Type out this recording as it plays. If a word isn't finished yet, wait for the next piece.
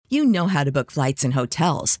You know how to book flights and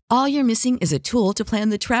hotels. All you're missing is a tool to plan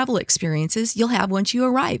the travel experiences you'll have once you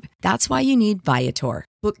arrive. That's why you need Viator.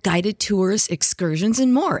 Book guided tours, excursions,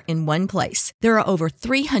 and more in one place. There are over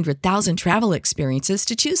 300,000 travel experiences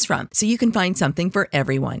to choose from, so you can find something for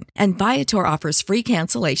everyone. And Viator offers free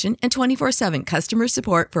cancellation and 24/7 customer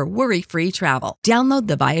support for worry-free travel. Download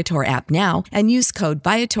the Viator app now and use code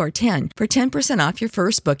Viator10 for 10% off your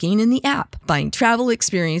first booking in the app. Find travel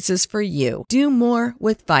experiences for you. Do more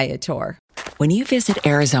with Viator. When you visit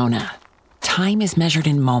Arizona, time is measured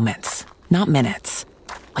in moments, not minutes.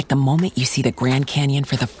 Like the moment you see the Grand Canyon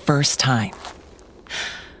for the first time.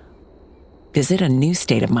 Visit a new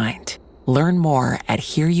state of mind. Learn more at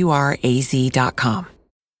hereyouareaz.com.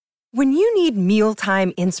 When you need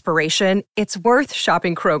mealtime inspiration, it's worth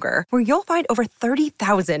shopping Kroger, where you'll find over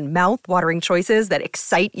 30,000 mouth-watering choices that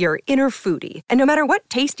excite your inner foodie. And no matter what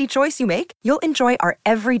tasty choice you make, you'll enjoy our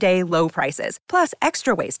everyday low prices, plus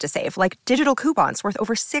extra ways to save, like digital coupons worth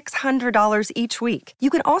over $600 each week. You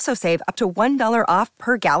can also save up to $1 off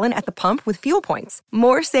per gallon at the pump with fuel points.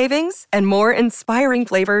 More savings and more inspiring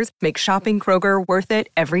flavors make shopping Kroger worth it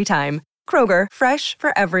every time. Kroger, fresh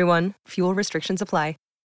for everyone. Fuel restrictions apply.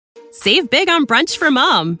 Save big on brunch for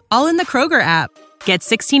mom, all in the Kroger app. Get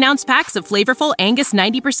 16-ounce packs of flavorful Angus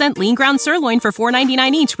 90% lean ground sirloin for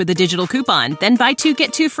 $4.99 each with a digital coupon. Then buy 2,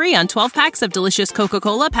 get 2 free on 12 packs of delicious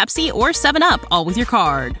Coca-Cola, Pepsi, or 7-Up, all with your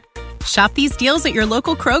card. Shop these deals at your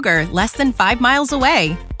local Kroger, less than 5 miles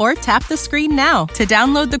away. Or tap the screen now to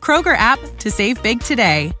download the Kroger app to save big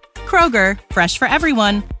today. Kroger, fresh for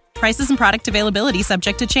everyone. Prices and product availability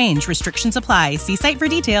subject to change. Restrictions apply. See site for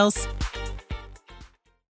details.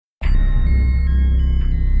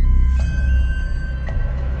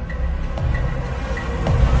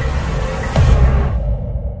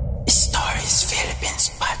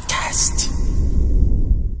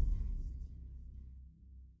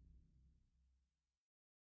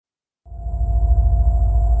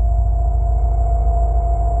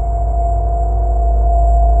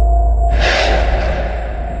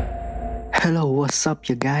 Hello, what's up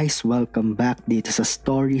you guys? Welcome back dito sa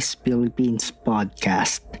Stories Philippines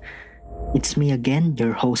Podcast. It's me again,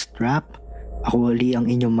 your host Rap. Ako uli ang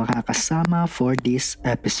inyong makakasama for this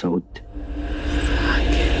episode.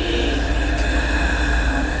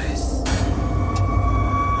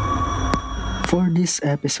 For this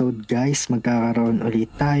episode guys, magkakaroon ulit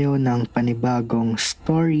tayo ng panibagong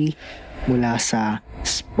story mula sa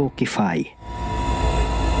Spookify.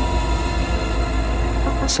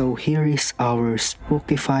 So here is our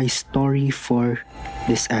Spookify story for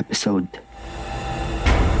this episode.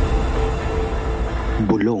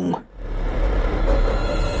 Bulong.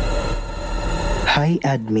 Hi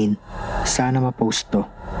admin, sana ma-post to.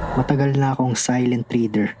 Matagal na akong silent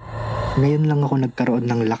reader. Ngayon lang ako nagkaroon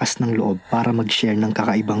ng lakas ng loob para mag-share ng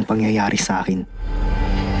kakaibang pangyayari sa akin.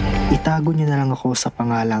 Itago niyo na lang ako sa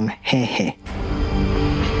pangalang Hehe.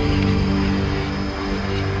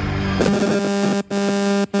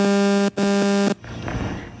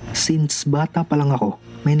 Since bata pa lang ako,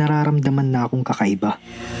 may nararamdaman na akong kakaiba.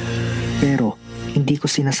 Pero hindi ko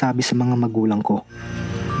sinasabi sa mga magulang ko.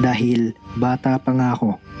 Dahil bata pa nga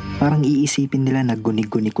ako, parang iisipin nila na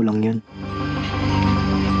guni-guni ko lang yun.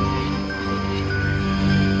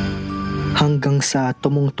 Hanggang sa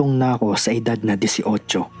tumungtong na ako sa edad na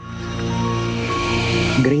 18.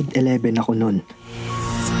 Grade 11 ako nun.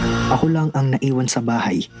 Ako lang ang naiwan sa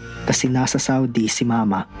bahay kasi nasa Saudi si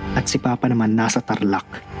mama at si papa naman nasa Tarlac.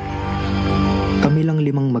 Kami lang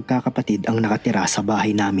 5 magkakapatid ang nakatira sa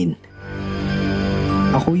bahay namin.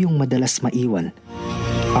 Ako yung madalas maiwan.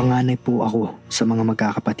 Panganay po ako sa mga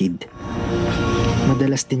magkakapatid.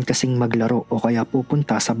 Madalas din kasing maglaro o kaya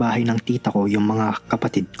pupunta sa bahay ng tita ko yung mga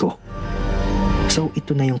kapatid ko. So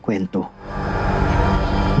ito na yung kwento.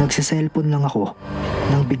 Nagsiselfon lang ako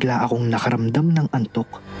nang bigla akong nakaramdam ng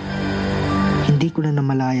antok. Hindi ko na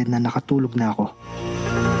namalayan na nakatulog na ako.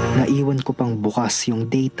 Naiwan ko pang bukas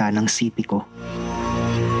yung data ng CP ko.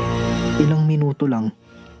 Ilang minuto lang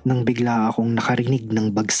nang bigla akong nakarinig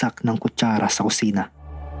ng bagsak ng kutsara sa kusina.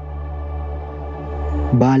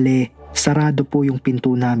 Bale, sarado po yung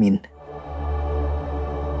pinto namin.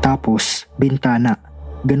 Tapos, bintana.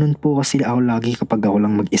 Ganun po kasi ako lagi kapag ako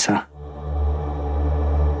lang mag-isa.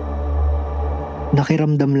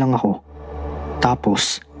 Nakiramdam lang ako.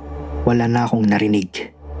 Tapos, wala na akong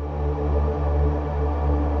narinig.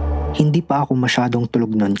 Hindi pa ako masyadong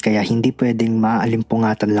tulog nun kaya hindi pwedeng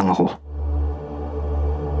maalimpungatan lang ako.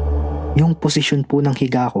 Yung posisyon po ng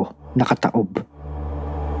higa ko, nakataob.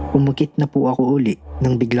 Umukit na po ako uli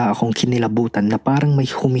nang bigla akong kinilabutan na parang may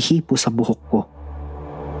humihipo sa buhok ko.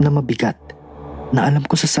 Na mabigat, na alam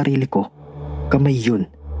ko sa sarili ko, kamay yun,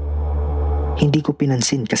 Hindi ko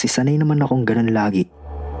pinansin kasi sanay naman akong ganun lagi.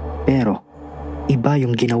 Pero iba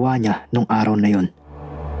yung ginawa niya nung araw na yon.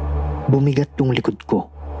 Bumigat yung likod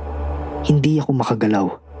ko. Hindi ako makagalaw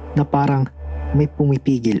na parang may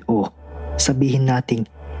pumipigil o sabihin nating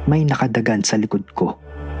may nakadagan sa likod ko.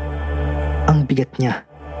 Ang bigat niya.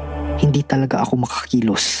 Hindi talaga ako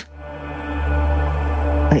makakilos.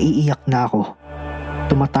 Naiiyak na ako.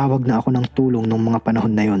 Tumatawag na ako ng tulong nung mga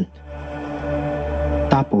panahon na yon.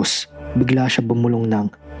 Tapos bigla siya bumulong ng,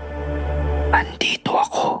 "Andito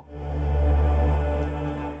ako."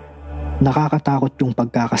 Nakakatakot yung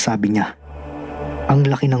pagkakasabi niya. Ang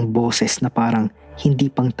laki ng boses na parang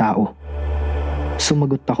hindi pang tao.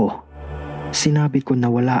 Sumagot ako. Sinabi ko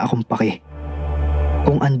na wala akong pake.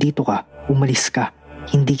 Kung andito ka, umalis ka.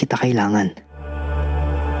 Hindi kita kailangan.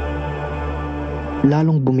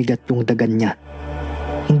 Lalong bumigat yung dagan niya.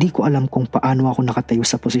 Hindi ko alam kung paano ako nakatayo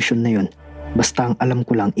sa posisyon na yun. Basta ang alam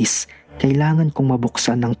ko lang is kailangan kong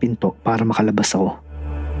mabuksan ng pinto para makalabas ako.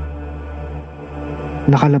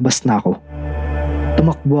 Nakalabas na ako.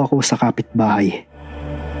 Tumakbo ako sa kapitbahay.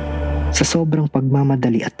 Sa sobrang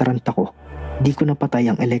pagmamadali at taranta ko, di ko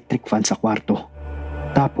napatay ang electric fan sa kwarto.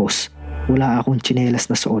 Tapos, wala akong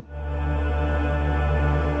tsinelas na suot.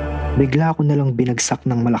 Bigla ko nalang binagsak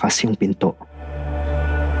ng malakas yung pinto.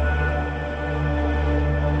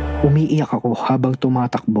 Umiiyak ako habang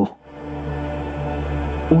tumatakbo.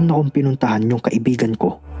 Una kong pinuntahan yung kaibigan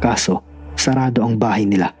ko, kaso sarado ang bahay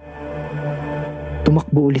nila.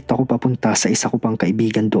 Tumakbo ulit ako papunta sa isa ko pang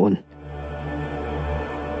kaibigan doon.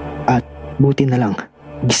 At buti na lang,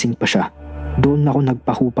 gising pa siya. Doon ako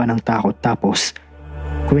nagpahupa ng takot tapos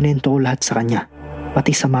kwento ko lahat sa kanya,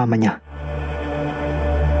 pati sa mama niya.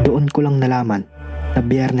 Doon ko lang nalaman na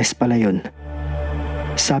Biyernes pala yun.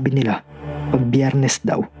 Sabi nila, pag Biyernes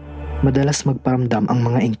daw, madalas magparamdam ang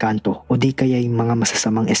mga engkanto o di kaya yung mga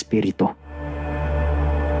masasamang espiritu.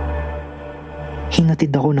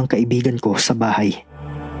 Hinatid ako ng kaibigan ko sa bahay.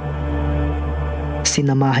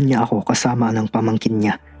 Sinamahan niya ako kasama ng pamangkin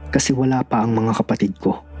niya kasi wala pa ang mga kapatid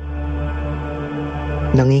ko.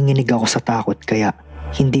 Nanginginig ako sa takot kaya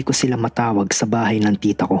hindi ko sila matawag sa bahay ng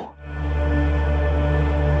tita ko.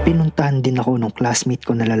 Pinuntahan din ako ng classmate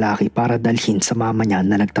ko na lalaki para dalhin sa mama niya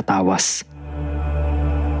na nagtatawas.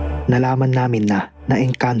 Nalaman namin na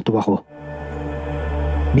naengkanto ako.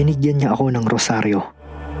 Binigyan niya ako ng rosaryo.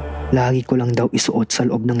 Lagi ko lang daw isuot sa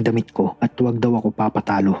loob ng damit ko at huwag daw ako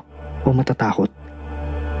papatalo o matatakot.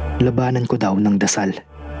 Labanan ko daw ng dasal.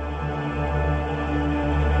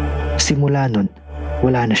 Simula nun,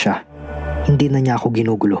 wala na siya. Hindi na niya ako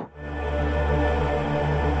ginugulo.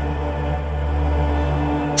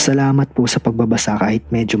 Salamat po sa pagbabasa kahit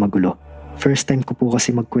medyo magulo. First time ko po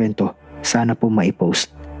kasi magkwento. Sana po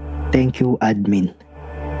maipost. Thank you, admin.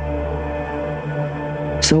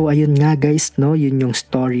 So ayun nga guys, no, yun yung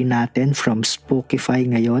story natin from Spookify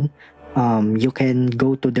ngayon. You can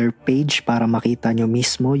go to their page para makita nyo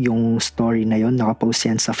mismo yung story na yun. Nakapost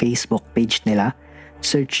yan sa Facebook page nila.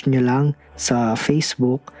 Search nyo lang sa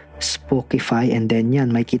Facebook, Spookify, and then yan,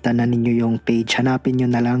 makita na ninyo yung page. Hanapin nyo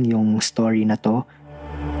na lang yung story na to.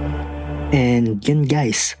 And yun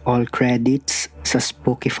guys, all credits sa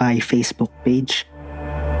Spookify Facebook page.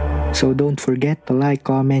 So don't forget to like,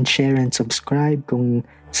 comment, share, and subscribe kung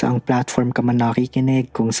saang platform ka man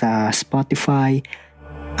nakikinig, kung sa Spotify,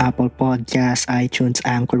 Apple Podcasts, iTunes,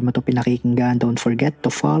 Anchor mo to pinakikinggan. Don't forget to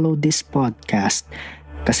follow this podcast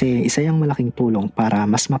kasi isa yung malaking tulong para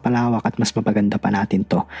mas mapalawak at mas mapaganda pa natin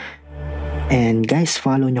to. And guys,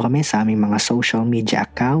 follow nyo kami sa aming mga social media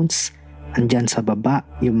accounts. Andyan sa baba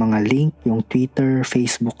yung mga link, yung Twitter,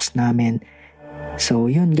 Facebooks namin. So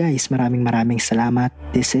yun guys, maraming salamat.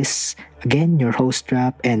 This is again your host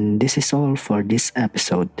Rap, and this is all for this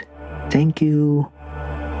episode. Thank you.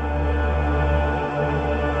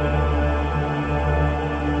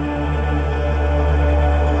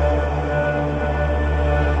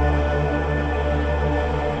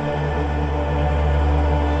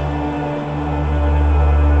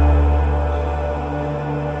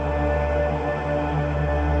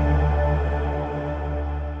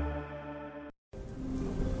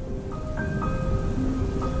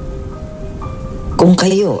 Kung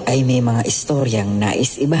kayo ay may mga istoryang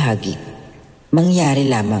nais ibahagi, mangyari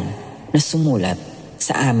lamang na sumulat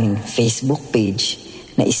sa aming Facebook page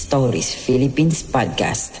na Stories Philippines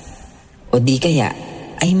Podcast o di kaya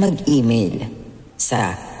ay mag-email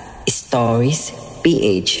sa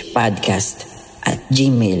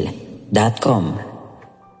storiesphpodcast@gmail.com.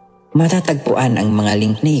 Matatagpuan ang mga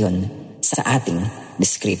link na iyon sa ating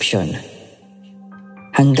description.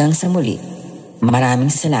 Hanggang sa muli,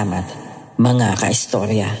 maraming salamat mga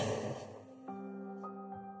kaistorya.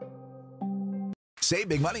 Save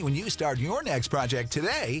big money when you start your next project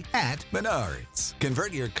today at Menards.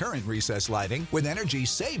 Convert your current recessed lighting with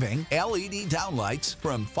energy-saving LED downlights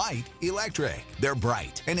from Fight Electric. They're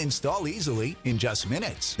bright and install easily in just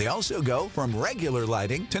minutes. They also go from regular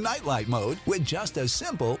lighting to nightlight mode with just a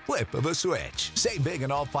simple flip of a switch. Save big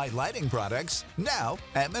on all Fight lighting products now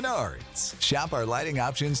at Menards. Shop our lighting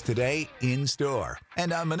options today in-store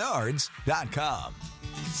and on Menards.com.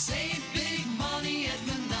 Save big money at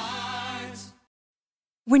Menards.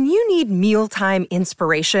 When you need mealtime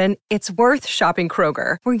inspiration, it's worth shopping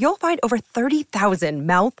Kroger, where you'll find over 30,000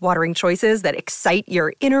 mouth-watering choices that excite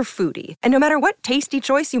your inner foodie. And no matter what tasty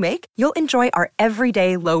choice you make, you'll enjoy our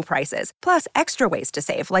everyday low prices, plus extra ways to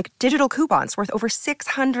save, like digital coupons worth over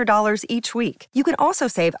 $600 each week. You can also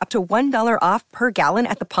save up to $1 off per gallon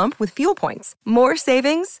at the pump with fuel points. More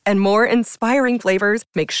savings and more inspiring flavors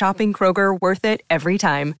make shopping Kroger worth it every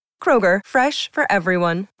time. Kroger, fresh for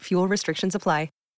everyone. Fuel restrictions apply.